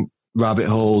gone down rabbit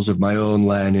holes of my own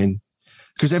learning,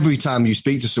 because every time you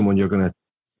speak to someone, you're going to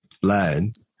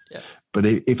learn. Yeah. But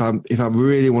if I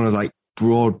really want to like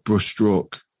broad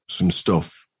brushstroke some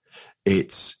stuff,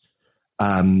 it's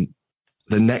the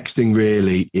next thing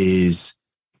really is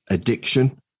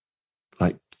addiction,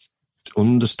 like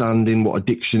understanding what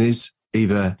addiction is,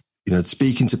 either, you know,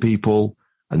 speaking to people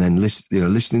and then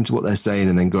listening to what they're saying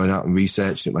and then going out and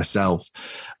researching it myself.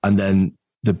 And then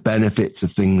the benefits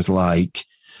of things like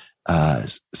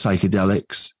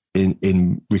psychedelics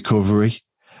in recovery,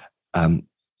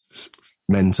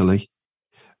 mentally,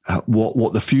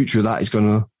 what the future of that is going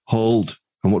to hold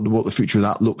and what the future of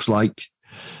that looks like.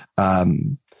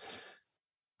 To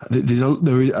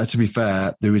be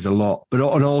fair, there is a lot, and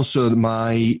also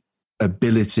my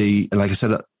ability, and like I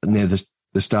said near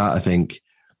the start, I think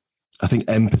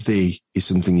empathy is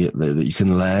something that you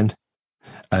can learn,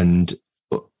 and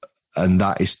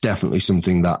that is definitely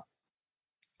something that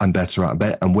I'm better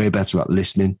at. I'm way better at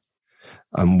listening.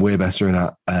 I'm way better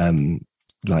at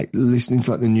like listening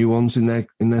to like the nuance in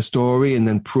their story, and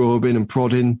then probing and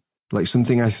prodding like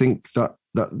something I think that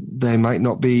they might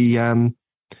not be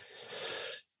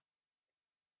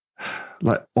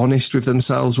like honest with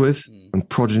themselves with, and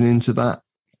prodding into that.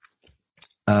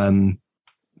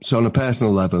 So on a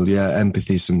personal level, yeah,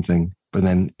 empathy is something, but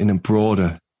then in a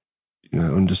broader,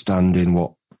 understanding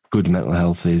what good mental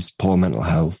health is, poor mental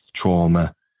health,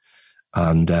 trauma,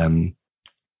 and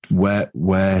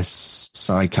where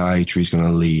psychiatry is going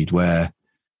to lead, where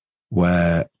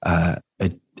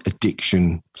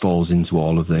addiction falls into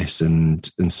all of this, and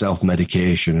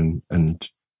self-medication, and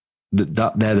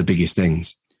that they're the biggest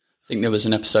things. I think there was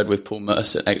an episode with Paul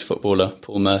Merson, ex-footballer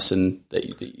Paul Merson,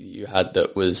 that you had,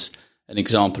 that was an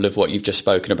example of what you've just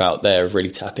spoken about there, of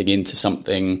really tapping into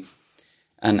something.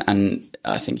 And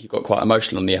I think you got quite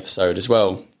emotional on the episode as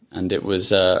well. And it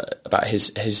was about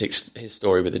his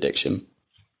story with addiction.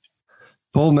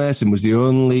 Paul Merson was the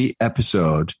only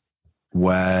episode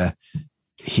where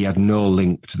he had no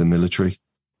link to the military.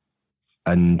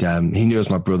 And he knows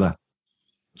my brother.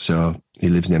 So he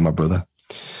lives near my brother,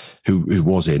 who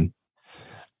was in.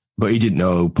 But he didn't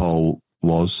know who Paul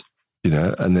was,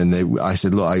 And then I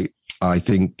said, look, I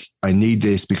think I need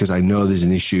this because I know there's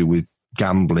an issue with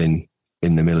gambling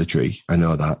in the military. I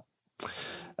know that.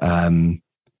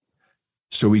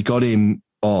 So we got him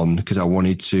on because I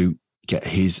wanted to get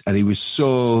his, and he was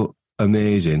so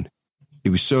amazing. He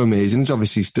was so amazing. He's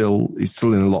obviously he's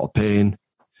still in a lot of pain.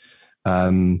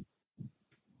 And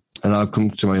I've come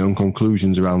to my own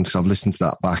conclusions around, because I've listened to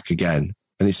that back again.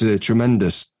 And it's a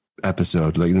tremendous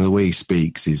episode. Like, the way he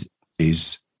speaks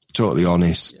is totally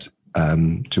honest,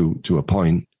 to a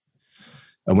point.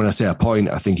 And when I say a point,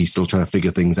 I think he's still trying to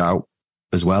figure things out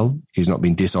as well. He's not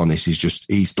being dishonest.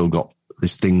 He's still got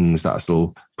these things that are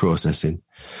still processing.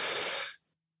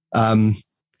 And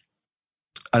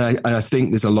I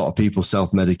think there's a lot of people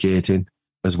self-medicating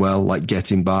as well, like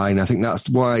getting by. And I think that's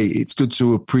why it's good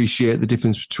to appreciate the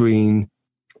difference between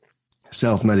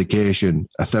self-medication,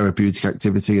 a therapeutic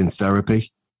activity, and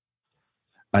therapy,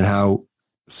 and how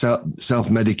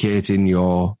self-medicating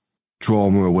your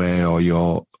trauma away,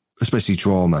 or especially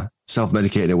trauma,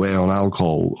 self-medicating away on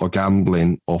alcohol or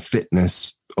gambling or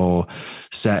fitness or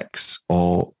sex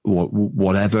or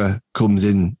whatever comes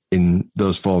in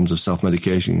those forms of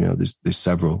self-medication. There's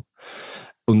several.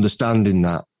 Understanding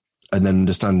that, and then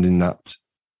understanding that,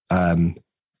 and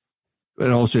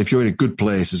also if you're in a good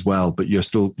place as well, but you're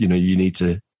still, you need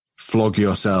to flog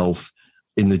yourself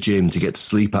in the gym to get to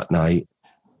sleep at night,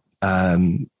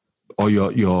 or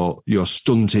you're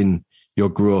stunting your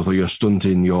growth, or you're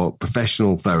stunting your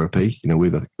professional therapy,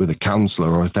 with a counsellor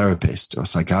or a therapist or a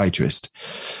psychiatrist,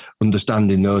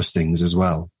 understanding those things as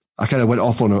well. I kind of went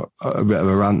off on a bit of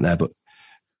a rant there, but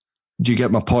do you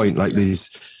get my point? Like, there's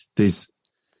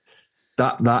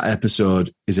that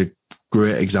episode is a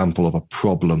great example of a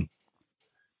problem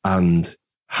and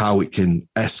how it can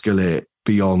escalate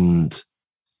beyond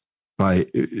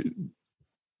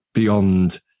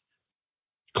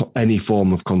any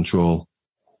form of control.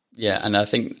 Yeah, and I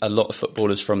think a lot of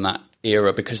footballers from that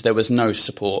era, because there was no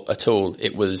support at all.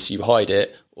 It was, you hide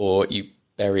it or you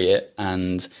bury it.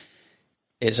 And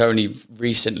it's only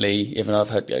recently, even I've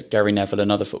heard Gary Neville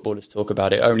and other footballers talk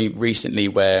about it, only recently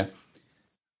where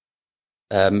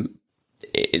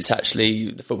it's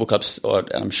actually the football clubs, or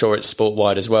I'm sure it's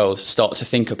sport-wide as well, start to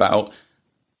think about,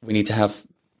 we need to have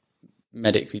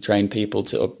medically trained people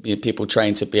people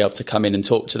trained to be able to come in and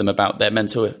talk to them about their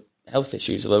mental health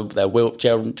issues, or their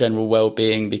general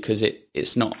well-being, because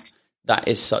it's not, that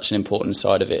is such an important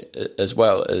side of it, as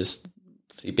well as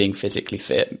being physically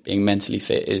fit. Being mentally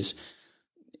fit is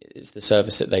the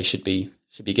service that they should be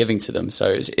giving to them. So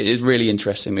it is really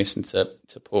interesting listening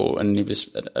to Paul, and he was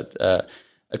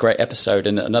a great episode.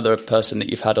 And another person that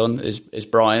you've had on is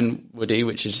Brian Woody,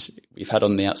 we've had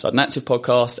on the Outside and Active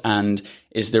podcast, and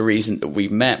is the reason that we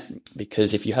met,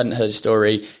 because if you hadn't heard his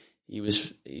story, he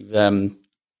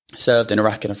served in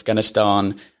Iraq and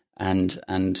Afghanistan,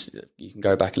 and you can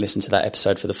go back and listen to that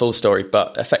episode for the full story.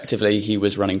 But effectively, he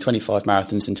was running 25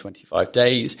 marathons in 25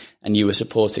 days, and you were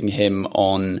supporting him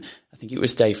on, I think it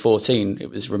was day 14. It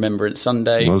was Remembrance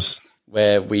Sunday.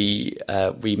 Where we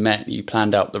met. You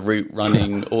planned out the route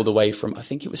running all the way from, I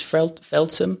think it was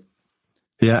Feltham,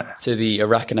 to the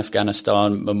Iraq and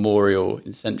Afghanistan Memorial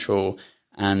in Central,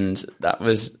 and that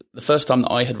was the first time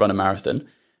that I had run a marathon.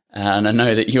 And I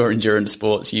know that your endurance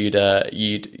sports, you've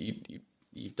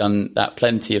done that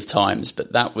plenty of times,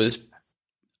 but that was,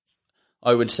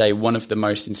 I would say, one of the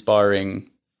most inspiring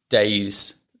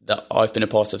days that I've been a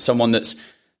part of. Someone that's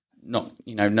not,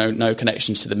 no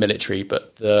connections to the military,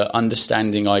 but the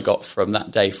understanding I got from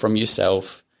that day from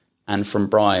yourself and from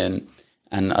Brian.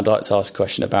 And I'd like to ask a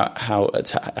question about how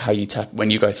you when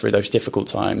you go through those difficult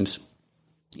times,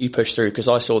 you push through, because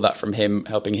I saw that from him,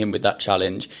 helping him with that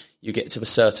challenge. You get to a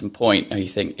certain point and you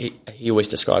think, he always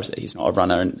describes that he's not a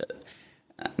runner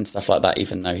and stuff like that,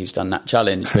 even though he's done that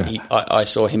challenge. But I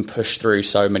saw him push through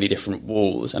so many different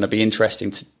walls, and it'd be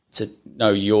interesting to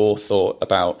know your thought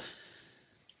about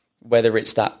whether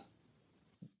it's I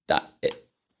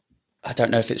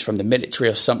don't know if it's from the military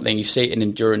or something. You see it in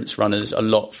endurance runners a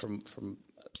lot from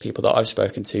people that I've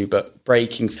spoken to, but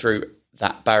breaking through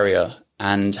that barrier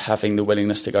and having the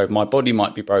willingness to go, my body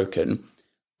might be broken,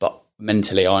 but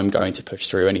mentally I'm going to push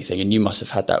through anything. And you must have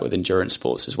had that with endurance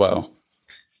sports as well.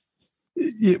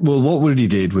 Yeah, well, what Woody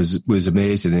did was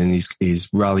amazing, and he's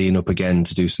rallying up again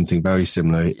to do something very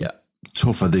similar,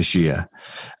 tougher this year.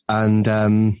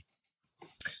 And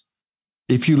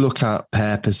if you look at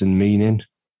purpose and meaning,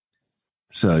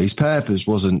 so his purpose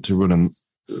wasn't to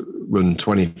run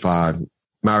 25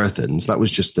 marathons. That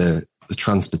was just the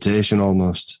transportation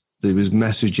almost. There was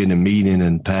messaging and meaning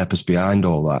and purpose behind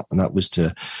all that. And that was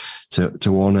to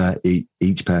honour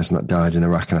each person that died in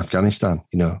Iraq and Afghanistan,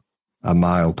 a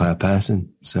mile per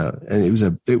person. So,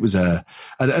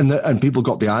 and and people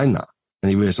got behind that, and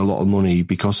he raised a lot of money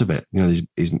because of it.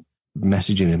 His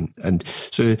messaging him. And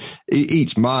so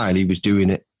each mile he was doing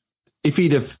it. If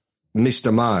he'd have missed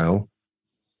a mile,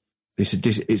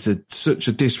 such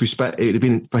a disrespect. It'd have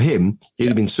been, for him, it'd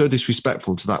have been so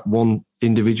disrespectful to that one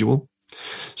individual.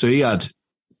 So he had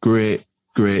great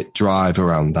drive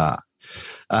around that.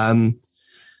 And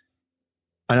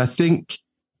I think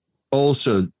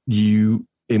also you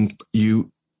in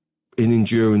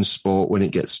endurance sport, when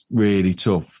it gets really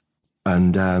tough,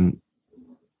 and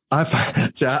I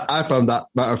found that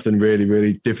marathon really,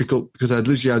 really difficult, because I'd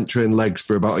literally hadn't trained legs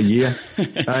for about a year,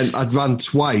 and I'd run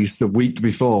twice the week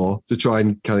before to try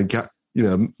and kind of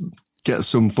get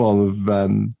some form of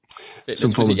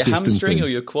fitness. Was it your hamstring or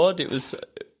your quad? It was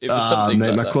something.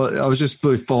 Mate, like quad, I was just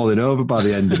fully falling over by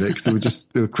the end of it, because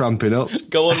they were cramping up.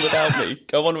 Go on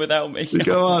without me.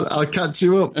 Go on, I'll catch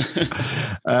you up.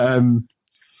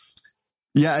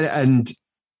 And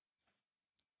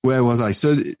where was I?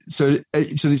 So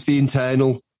it's the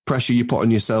internal pressure you put on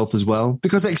yourself as well,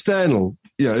 because external,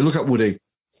 look at Woody.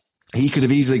 He could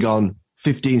have easily gone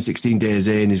 15, 16 days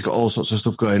in. He's got all sorts of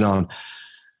stuff going on.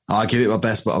 I give it my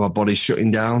best, but my body's shutting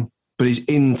down. But his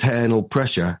internal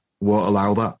pressure won't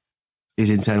allow that. His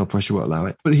internal pressure won't allow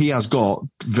it. But he has got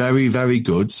very, very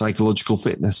good psychological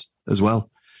fitness as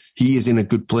well. He is in a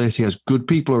good place. He has good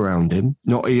people around him.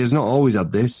 He has not always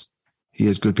had this. He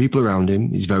has good people around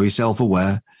him. He's very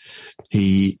self-aware.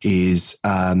 He is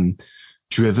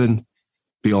driven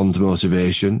beyond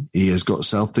motivation. He has got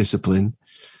self-discipline.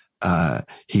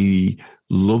 He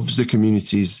loves the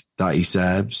communities that he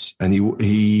serves, and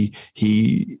he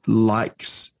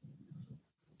likes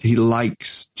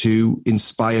to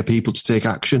inspire people to take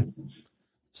action.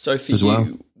 So for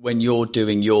you, when you're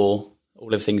doing all of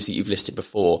the things that you've listed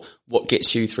before, what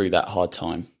gets you through that hard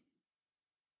time?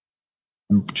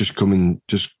 A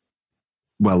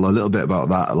little bit about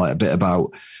that, like a bit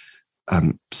about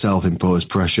self-imposed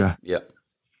pressure. Yeah.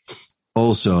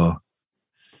 Also,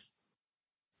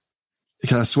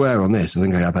 can I swear on this? I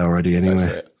think I have already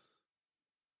anyway.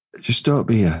 Just don't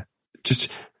be just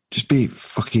be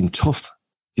fucking tough.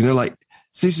 Like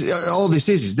this. All this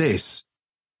is this.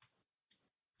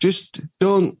 Just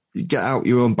don't get out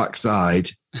your own backside.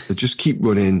 Just keep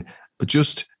running.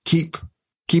 Just keep.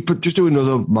 Just do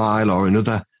another mile or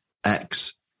another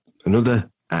X.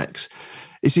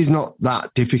 This is not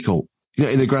that difficult.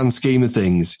 In the grand scheme of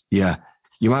things, you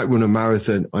might run a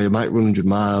marathon, or you might run 100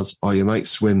 miles, or you might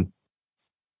swim,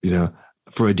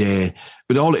 for a day.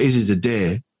 But all it is a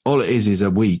day. All it is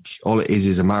a week. All it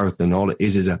is a marathon. All it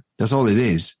is that's all it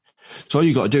is. So all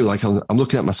you got to do, like I'm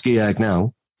looking at my ski erg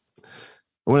now.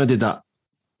 When I did that,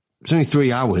 it's only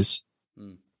 3 hours.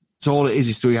 So all it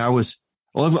is 3 hours.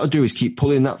 All I've got to do is keep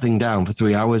pulling that thing down for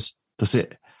 3 hours. That's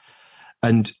it.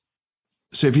 And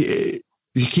so if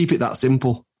you keep it that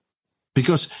simple,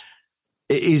 because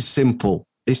it is simple.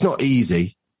 It's not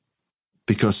easy,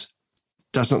 because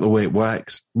that's not the way it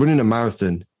works. Running a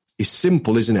marathon is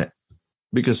simple, isn't it?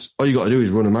 Because all you got to do is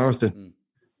run a marathon,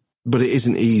 but it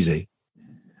isn't easy.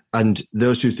 And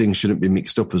those two things shouldn't be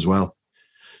mixed up as well.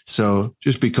 So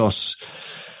just because,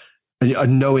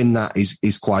 and knowing that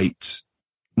is quite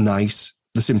nice.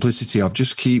 The simplicity of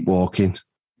just keep walking,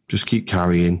 just keep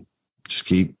carrying, just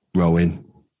keep rowing.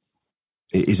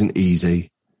 It isn't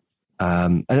easy.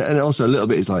 And also a little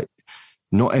bit is like,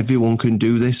 not everyone can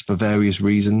do this for various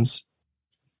reasons.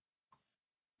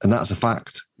 And that's a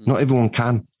fact. Not everyone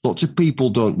can. Lots of people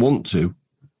don't want to,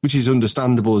 which is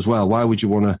understandable as well. Why would you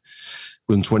want to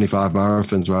run 25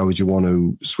 marathons? Why would you want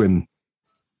to swim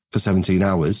for 17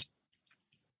 hours?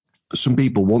 But some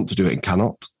people want to do it and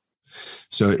cannot.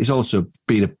 So it's also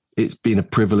been a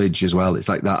privilege as well. It's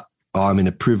like that. Oh, I'm in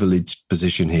a privileged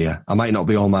position here. I might not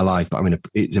be all my life, but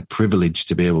it's a privilege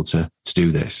to be able to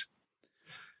do this.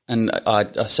 And I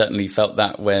certainly felt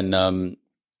that when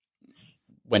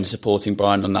supporting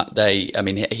Brian on that day. I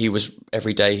mean, he was,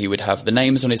 every day he would have the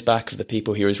names on his back of the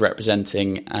people he was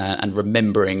representing, and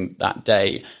remembering that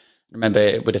day. I remember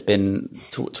it would have been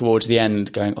towards the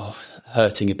end going, oh,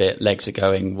 hurting a bit, legs are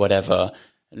going, whatever,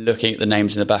 looking at the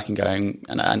names in the back and going,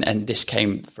 and this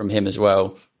came from him as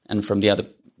well, and from the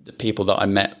people that I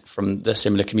met from the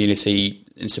similar community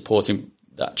in supporting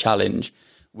that challenge,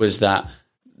 was that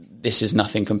this is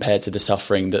nothing compared to the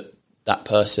suffering that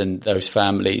person, those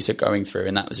families are going through.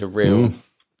 And that was a real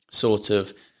sort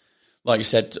of, like you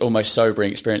said, almost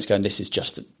sobering experience, going, this is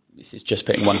just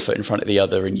putting one foot in front of the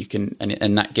other, and you can,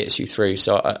 and that gets you through.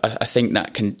 So I think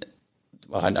that can,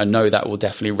 well, I know that will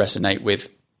definitely resonate with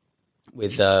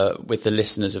the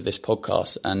listeners of this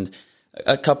podcast. And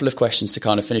a couple of questions to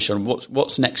kind of finish on.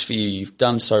 What's next for you? You've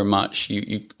done so much.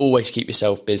 You always keep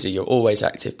yourself busy. You're always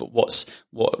active. But what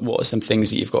are some things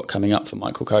that you've got coming up for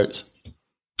Michael Coates?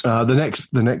 The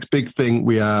next big thing,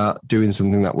 we are doing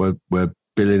something that we're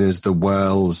billing as the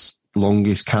world's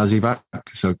longest CASEVAC,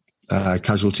 so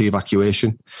casualty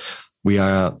evacuation. We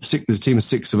are six. There's a team of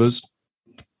six of us.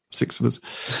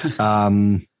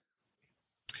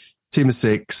 Team of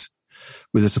six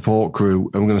with a support crew,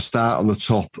 and we're going to start on the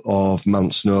top of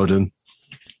Mount Snowdon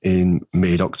in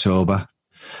mid-October,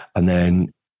 and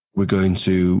then we're going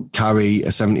to carry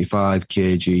a 75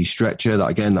 kg stretcher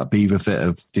that Beaver Fit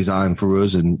have designed for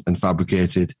us and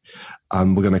fabricated.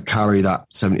 And we're going to carry that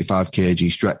 75 kg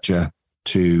stretcher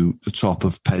to the top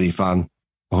of Pen y Fan,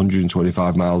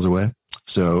 125 miles away.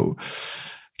 So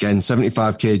again,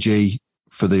 75 kg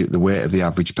for the weight of the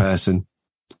average person.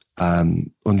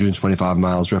 125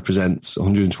 miles represents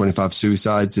 125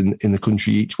 suicides in the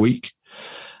country each week.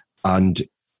 And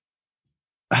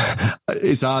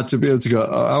it's hard to be able to go,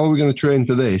 how are we going to train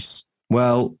for this?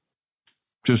 Well,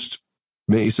 just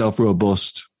make yourself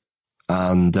robust.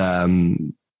 And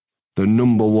the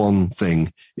number one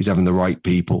thing is having the right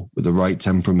people with the right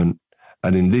temperament.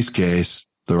 And in this case,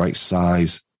 the right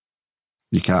size.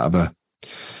 You can't have a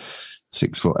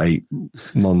 6'8"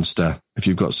 monster if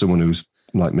you've got someone who's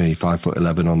like me,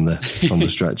 5'11" on the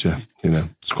stretcher.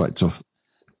 It's quite tough.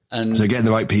 And so getting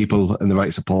the right people and the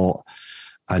right support.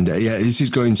 And this is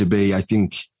going to be, I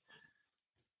think,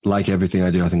 like everything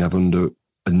I do, I think I've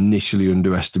initially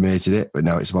underestimated it, but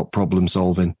now it's about problem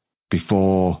solving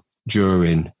before,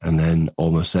 during, and then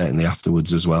almost certainly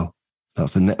afterwards as well.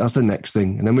 That's the next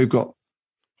thing. And then we've got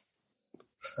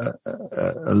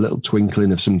a little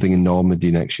twinkling of something in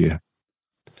Normandy next year.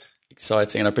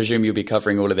 Exciting. And I presume you'll be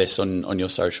covering all of this on your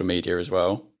social media as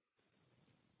well.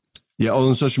 Yeah, all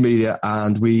on social media.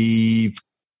 And we've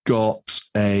got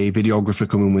a videographer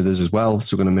coming with us as well.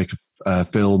 So we're going to make a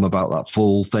film about that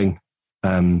full thing,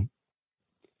 and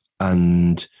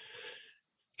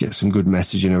get some good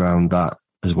messaging around that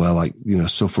as well. Like,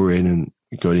 suffering and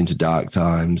going into dark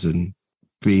times and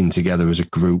being together as a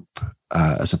group,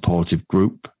 a supportive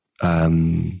group.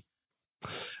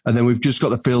 And then we've just got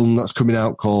the film that's coming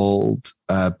out called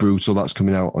Brutal. That's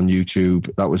coming out on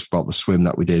YouTube. That was about the swim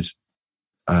that we did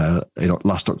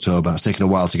last October. It's taken a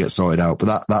while to get sorted out,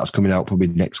 but that's coming out probably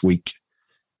next week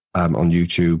on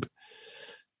YouTube.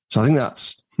 So I think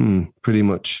that's pretty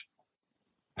much,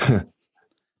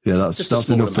 that's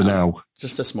enough for now.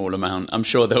 Just a small amount. I'm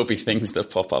sure there'll be things that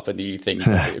pop up and you think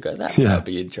you go, that'd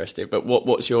be interesting. But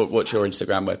what's your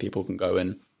Instagram where people can go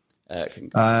and can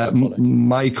follow?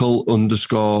 Michael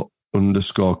 _Coates,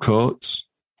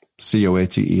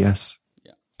 COATES.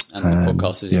 Yeah, and the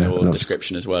podcast is in your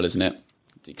description as well, isn't it?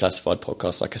 Declassified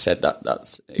podcast. Like I said,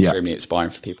 that's extremely inspiring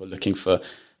for people looking for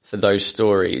those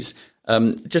stories.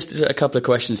 Just a couple of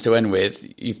questions to end with.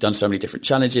 You've done so many different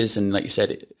challenges, and like you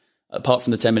said, apart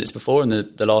from the 10 minutes before and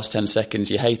the last 10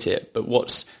 seconds, you hate it. But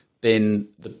what's been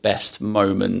the best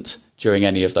moment during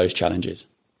any of those challenges?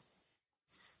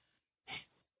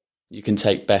 You can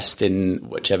take best in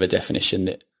whichever definition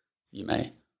that you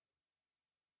may.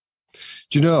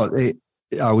 Do you know,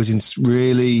 I was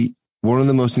really, one of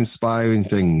the most inspiring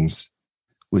things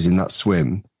was in that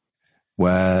swim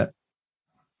where,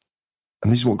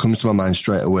 and this is what comes to my mind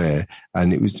straight away,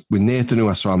 and it was with Nathan, who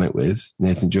I swam it with,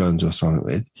 Nathan Jones, who I swam it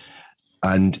with,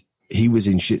 and he was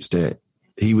in shit state.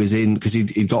 He was in, because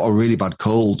he'd got a really bad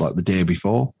cold like the day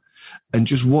before, and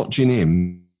just watching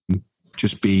him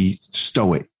just be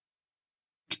stoic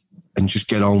and just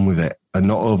get on with it and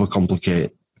not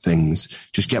overcomplicate things,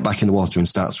 just get back in the water and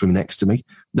start swimming next to me.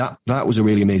 That was a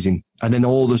really amazing. And then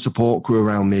all the support crew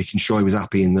around making sure he was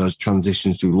happy in those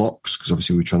transitions through locks, because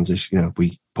obviously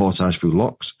we portage through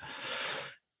locks.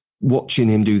 Watching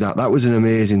him do that was an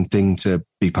amazing thing to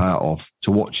be part of,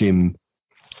 to watch him.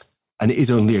 And it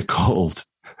is only a cold,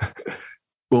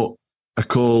 but a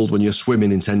cold when you're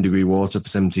swimming in 10-degree water for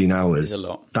 17 hours,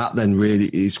 that then really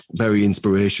is very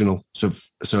inspirational. So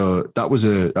that was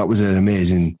an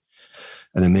amazing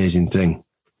thing.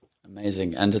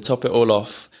 Amazing. And to top it all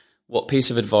off, what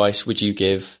piece of advice would you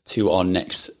give to our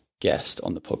next guest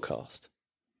on the podcast?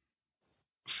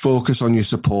 Focus on your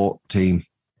support team.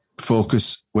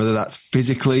 Focus, whether that's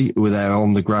physically, whether they're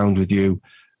on the ground with you,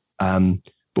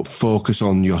 but focus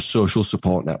on your social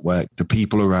support network, the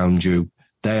people around you.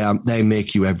 They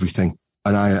make you everything.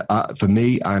 And for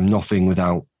me, I'm nothing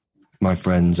without my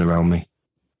friends around me.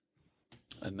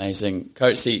 Amazing.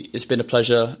 Coatsy, it's been a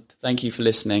pleasure. Thank you for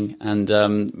listening.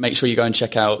 And make sure you go and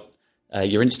check out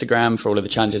your Instagram for all of the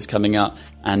challenges coming up,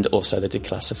 and also the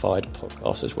Declassified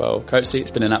podcast as well. Coatsy,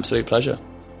 it's been an absolute pleasure.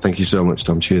 Thank you so much,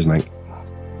 Tom. Cheers, mate.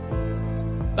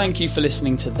 Thank you for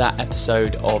listening to that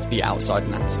episode of the Outside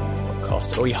and Active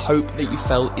podcast. We hope that you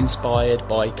felt inspired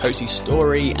by Coatsy's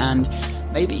story, and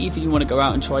maybe even you want to go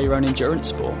out and try your own endurance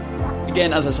sport.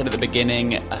 Again, as I said at the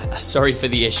beginning, sorry for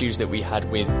the issues that we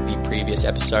had with the previous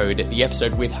episode. The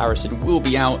episode with Harrison will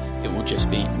be out. It will just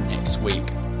be next week.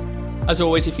 As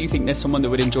always, if you think there's someone that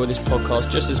would enjoy this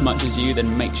podcast just as much as you,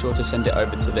 then make sure to send it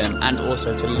over to them, and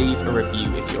also to leave a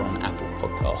review if you're on Apple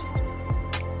Podcasts.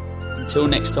 Until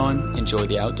next time, enjoy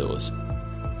the outdoors.